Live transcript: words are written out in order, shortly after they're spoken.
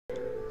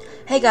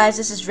Hey guys,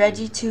 this is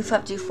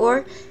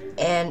Reggie2524,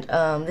 and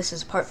this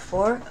is part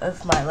 4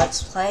 of my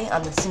Let's Play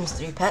on The Sims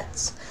 3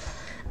 Pets.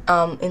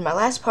 In my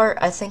last part,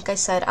 I think I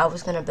said I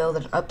was going to build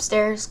an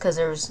upstairs because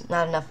there was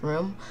not enough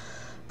room.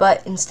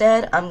 But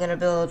instead, I'm going to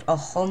build a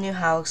whole new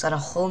house on a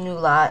whole new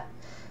lot.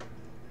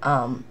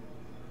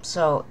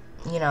 So,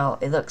 you know,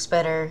 it looks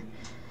better.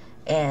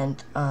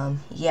 And,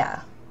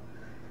 yeah.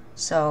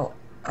 So,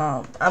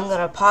 I'm going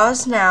to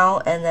pause now,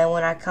 and then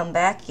when I come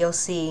back, you'll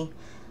see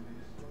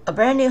a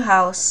brand new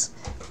house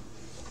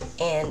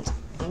and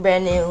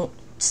brand new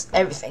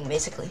everything,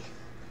 basically.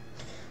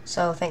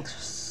 So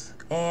thanks,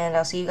 and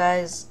I'll see you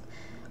guys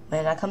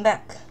when I come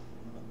back.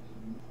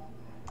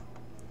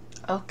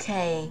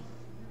 Okay,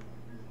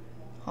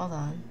 hold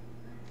on.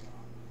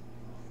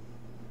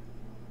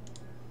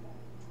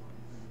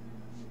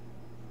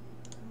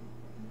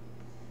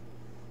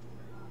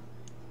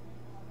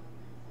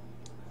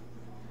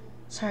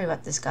 Sorry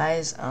about this,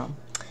 guys. For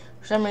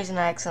some reason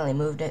I accidentally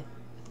moved it,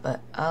 but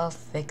I'll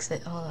fix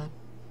it. Hold on.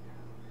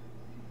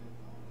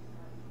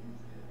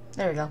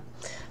 There we go.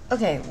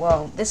 Okay,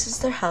 well, this is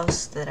their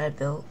house that I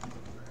built.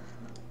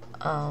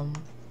 I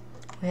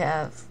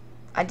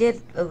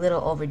did a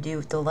little overdue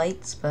with the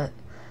lights, but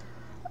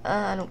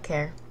I don't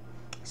care.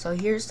 So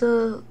here's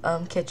the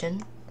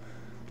kitchen,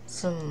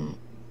 some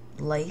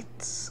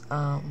lights,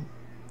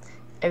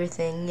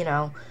 everything, you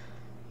know,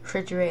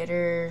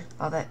 refrigerator,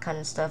 all that kind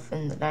of stuff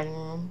in the dining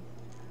room.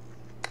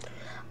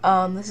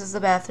 This is the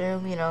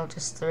bathroom, you know,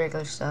 just the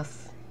regular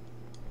stuff.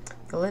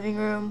 The living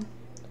room,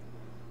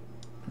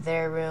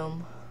 their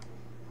room,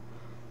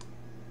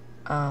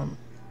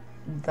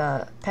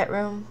 the pet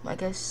room, I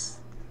guess,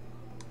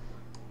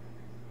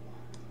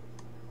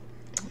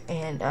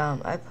 and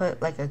I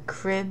put like a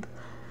crib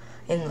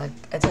and like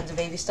a tons of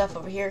baby stuff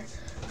over here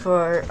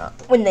for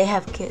when they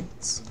have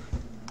kids.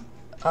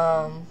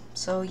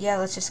 So yeah,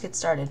 let's just get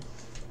started.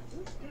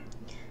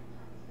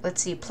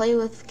 Let's see, play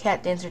with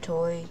cat dancer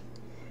toy.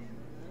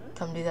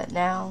 Come do that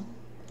now.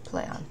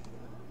 Play on.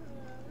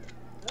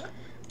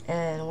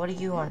 And what do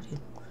you want to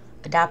do?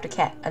 Adopt a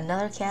cat.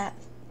 Another cat?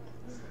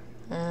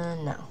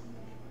 No.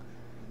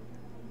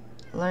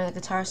 Learn the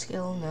guitar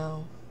skill?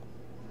 No.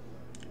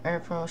 Earn a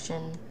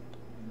promotion.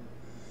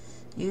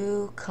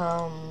 You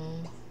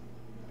come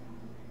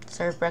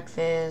serve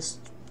breakfast,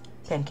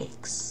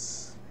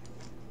 pancakes.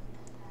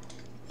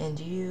 And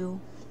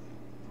you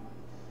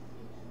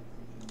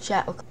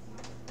chat with.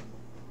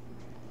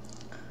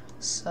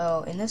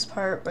 So in this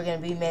part, we're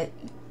going to be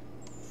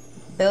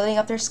building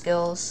up their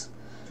skills.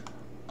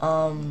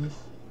 And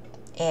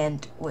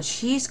what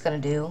she's gonna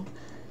do,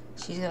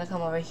 she's gonna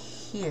come over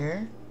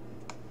here,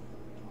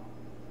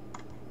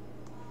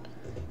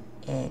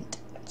 and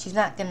she's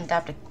not gonna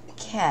adopt a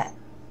cat.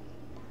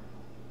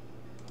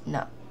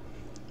 No,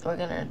 we're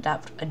gonna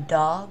adopt a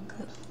dog.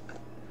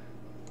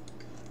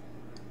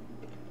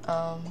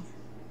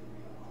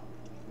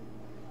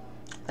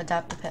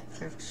 Adopt a pet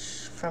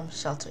from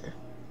shelter.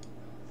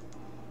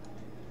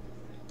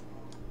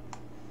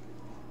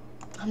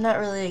 I'm not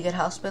really a good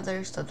house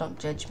builder, so don't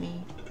judge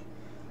me.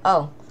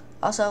 Oh,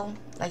 also,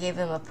 I gave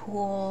them a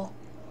pool,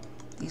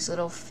 these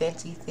little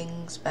fancy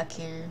things back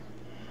here.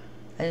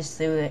 I just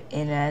threw it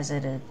in as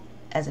a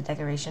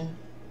decoration.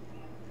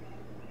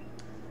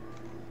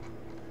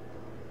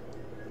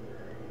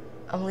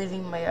 I'm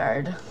leaving my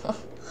yard.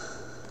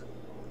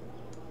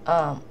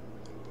 I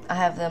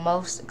have the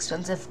most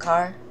expensive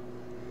car,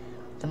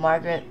 the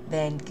Margaret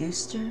Van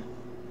Gooster.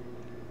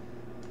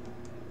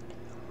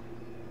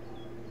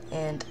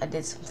 And I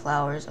did some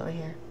flowers over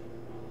here.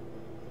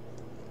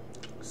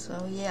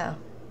 So yeah,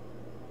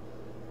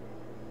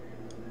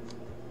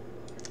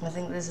 I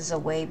think this is a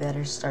way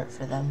better start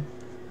for them.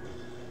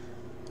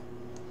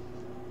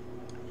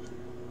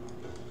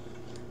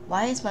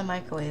 Why is my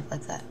microwave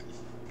like that?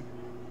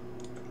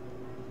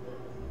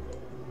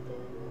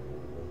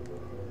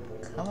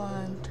 Come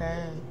on,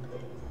 turn.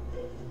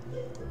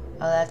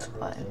 Oh, that's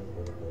why.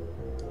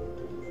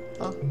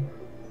 Oh,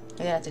 you're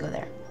gonna have to go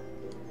there.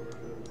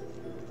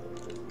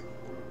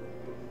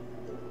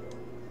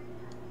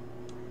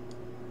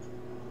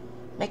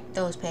 Make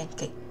those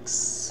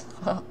pancakes.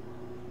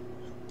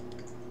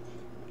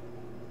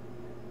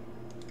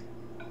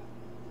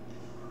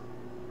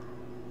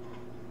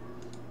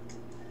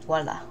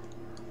 Voila.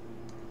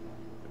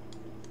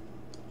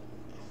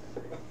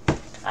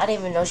 I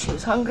didn't even know she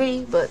was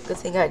hungry, but good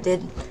thing I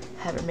did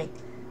have her make.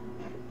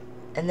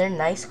 And they're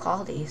nice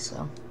quality,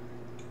 so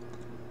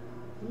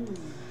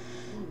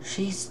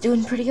she's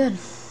doing pretty good.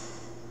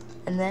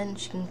 And then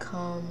she can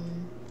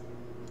come.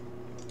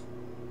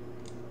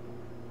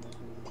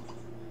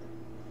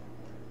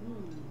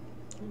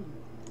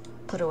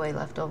 Put away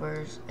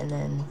leftovers, and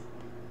then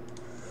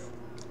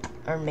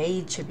our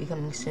maid should be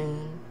coming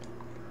soon.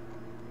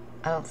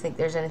 I don't think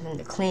there's anything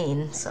to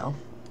clean, so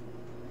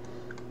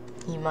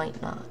he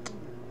might not.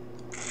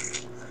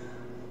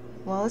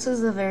 Well, this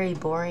is a very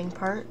boring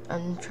part.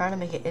 I'm trying to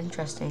make it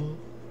interesting.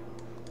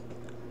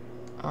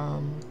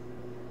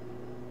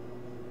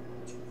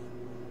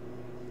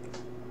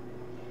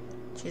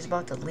 She's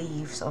about to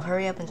leave, so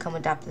hurry up and come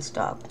adopt this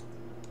dog.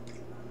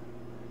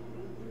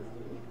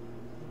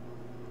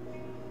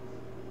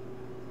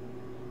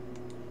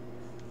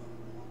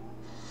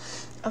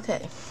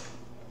 Okay,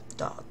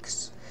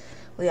 dogs.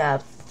 We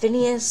have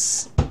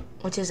Phineas,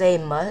 which is a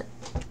mutt,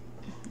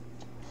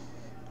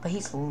 but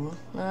he's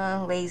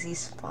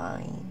lazy's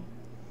fine.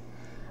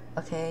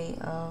 Okay,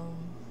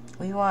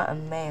 we want a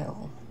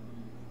male,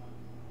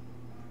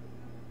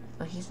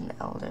 but he's an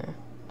elder.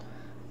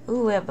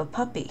 Ooh, we have a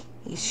puppy.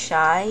 He's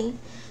shy,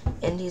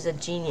 and he's a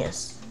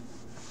genius.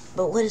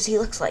 But what does he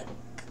look like?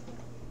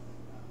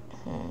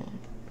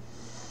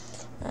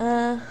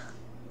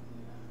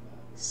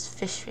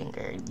 Fish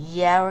finger.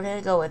 Yeah, we're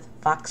gonna go with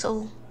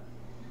Voxel.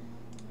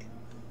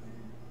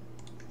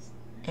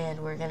 And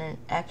we're gonna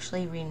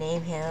actually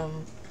rename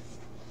him.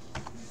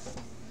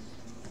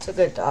 It's a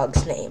good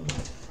dog's name.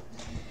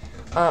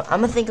 I'm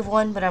gonna think of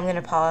one, but I'm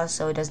gonna pause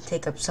so it doesn't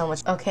take up so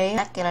much. Okay,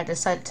 and I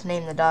decided to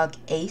name the dog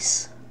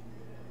Ace.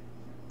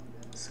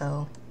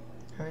 So,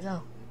 here we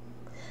go.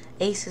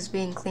 Ace is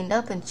being cleaned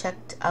up and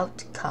checked out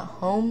to come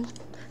home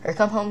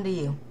to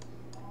you.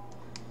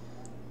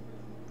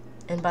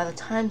 And by the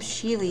time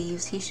she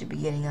leaves, he should be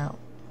getting out.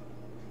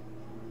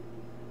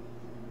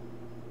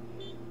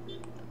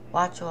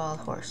 Watch a wild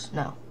horse.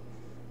 No.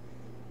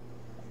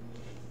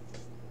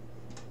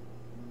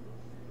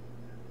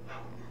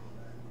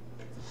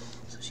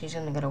 So she's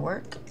gonna go to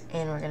work,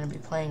 and we're gonna be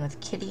playing with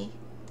Kitty.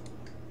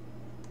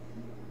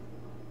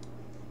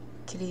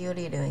 Kitty, what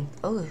are you doing?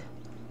 Oh,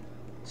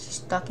 she's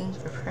stalking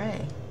for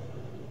prey.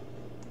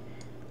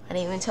 I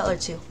didn't even tell her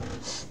to.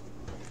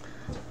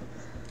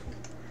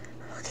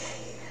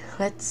 Okay,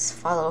 let's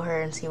follow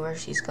her and see where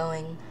she's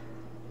going.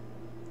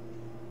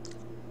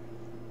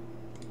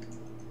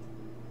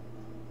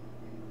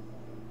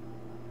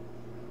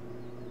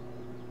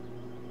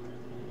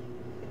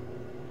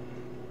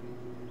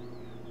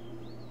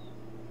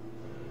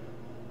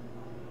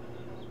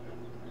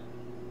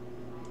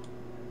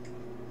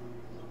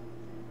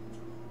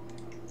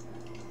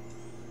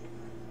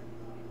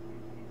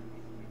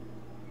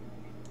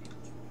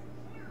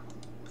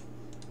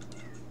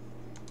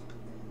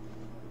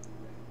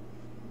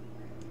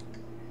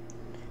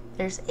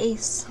 There's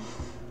Ace.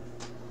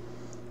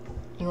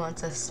 He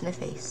wants a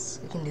sniff Ace.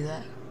 We can do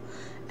that.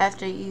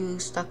 After you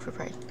stuck for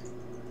prey.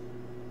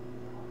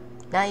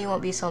 Now you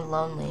won't be so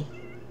lonely.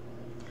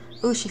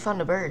 Ooh, she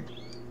found a bird.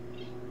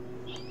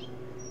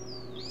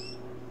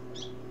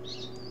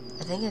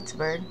 I think it's a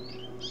bird.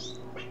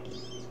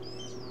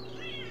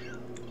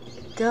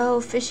 Go,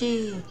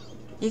 fishy.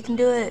 You can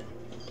do it.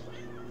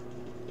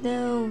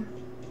 No.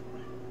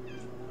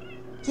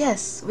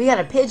 Yes, we got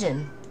a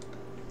pigeon.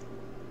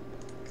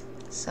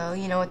 So,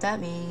 you know what that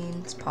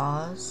means.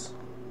 Pause.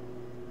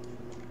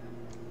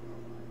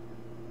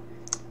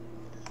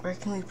 Where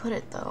can we put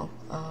it, though?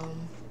 I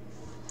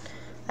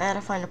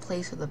gotta find a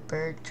place with a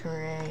bird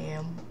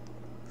terrarium.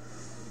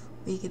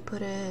 We could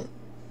put it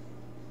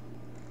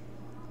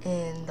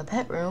in the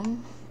pet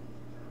room.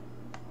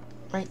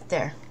 Right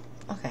there.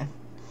 Okay.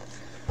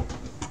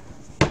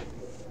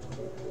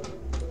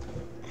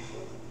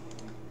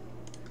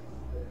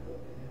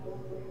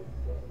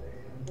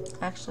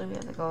 Actually, we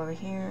have to go over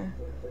here.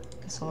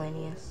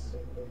 Miscellaneous.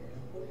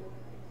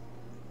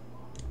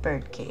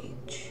 Bird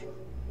cage.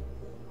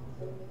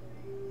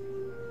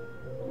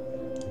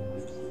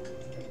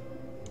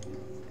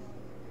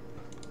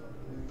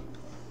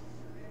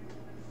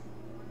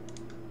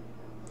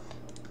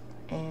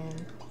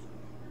 And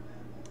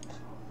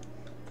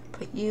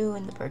put you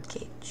in the bird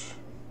cage.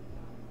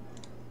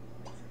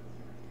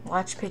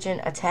 Watch pigeon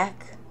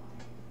attack.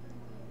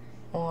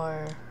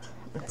 Or,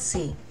 let's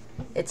see.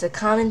 It's a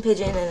common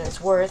pigeon and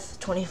it's worth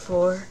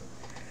 24.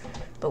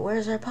 But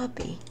where's our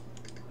puppy?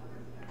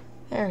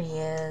 There he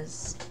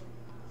is.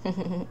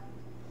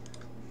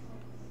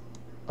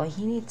 Oh,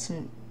 he needs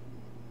some...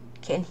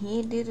 Can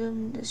he do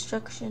some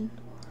destruction?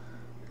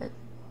 Let's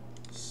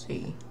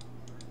see.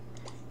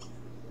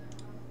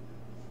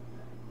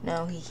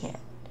 No, he can't.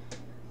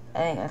 I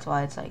think that's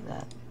why it's like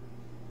that.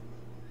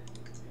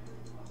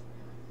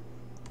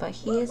 But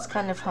he is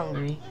kind of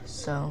hungry,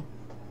 so...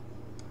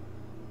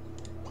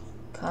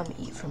 Come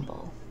eat from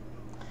bowl.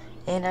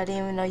 And I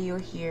didn't even know you were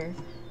here.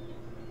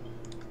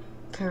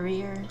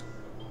 Career.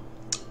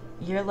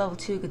 You're level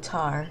 2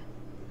 guitar.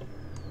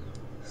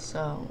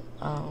 So,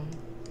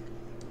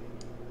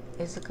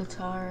 is the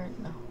guitar?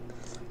 No.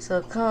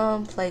 So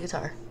come play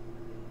guitar.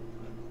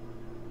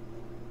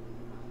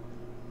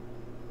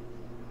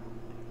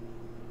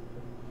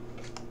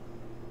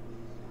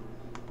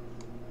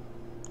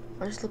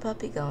 Where's the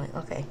puppy going?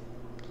 Okay.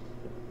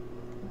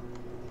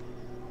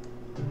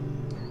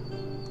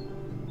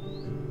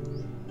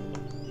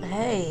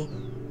 Hey,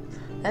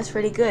 that's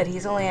pretty good.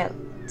 He's only at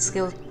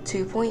skill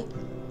 2 point.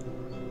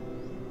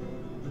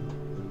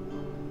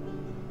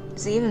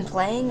 Is he even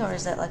playing, or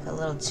is that like a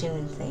little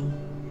tune thing?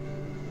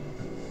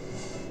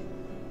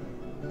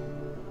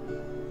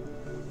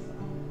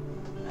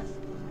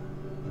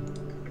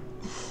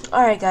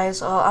 Alright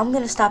guys, I'm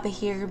gonna stop it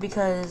here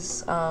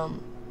because I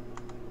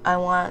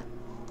want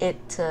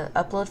it to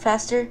upload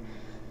faster,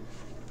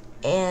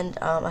 and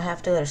I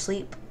have to go to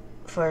sleep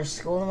for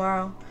school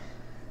tomorrow.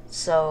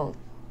 So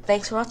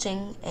thanks for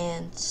watching,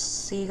 and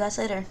see you guys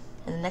later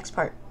in the next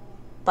part.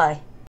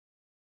 Bye.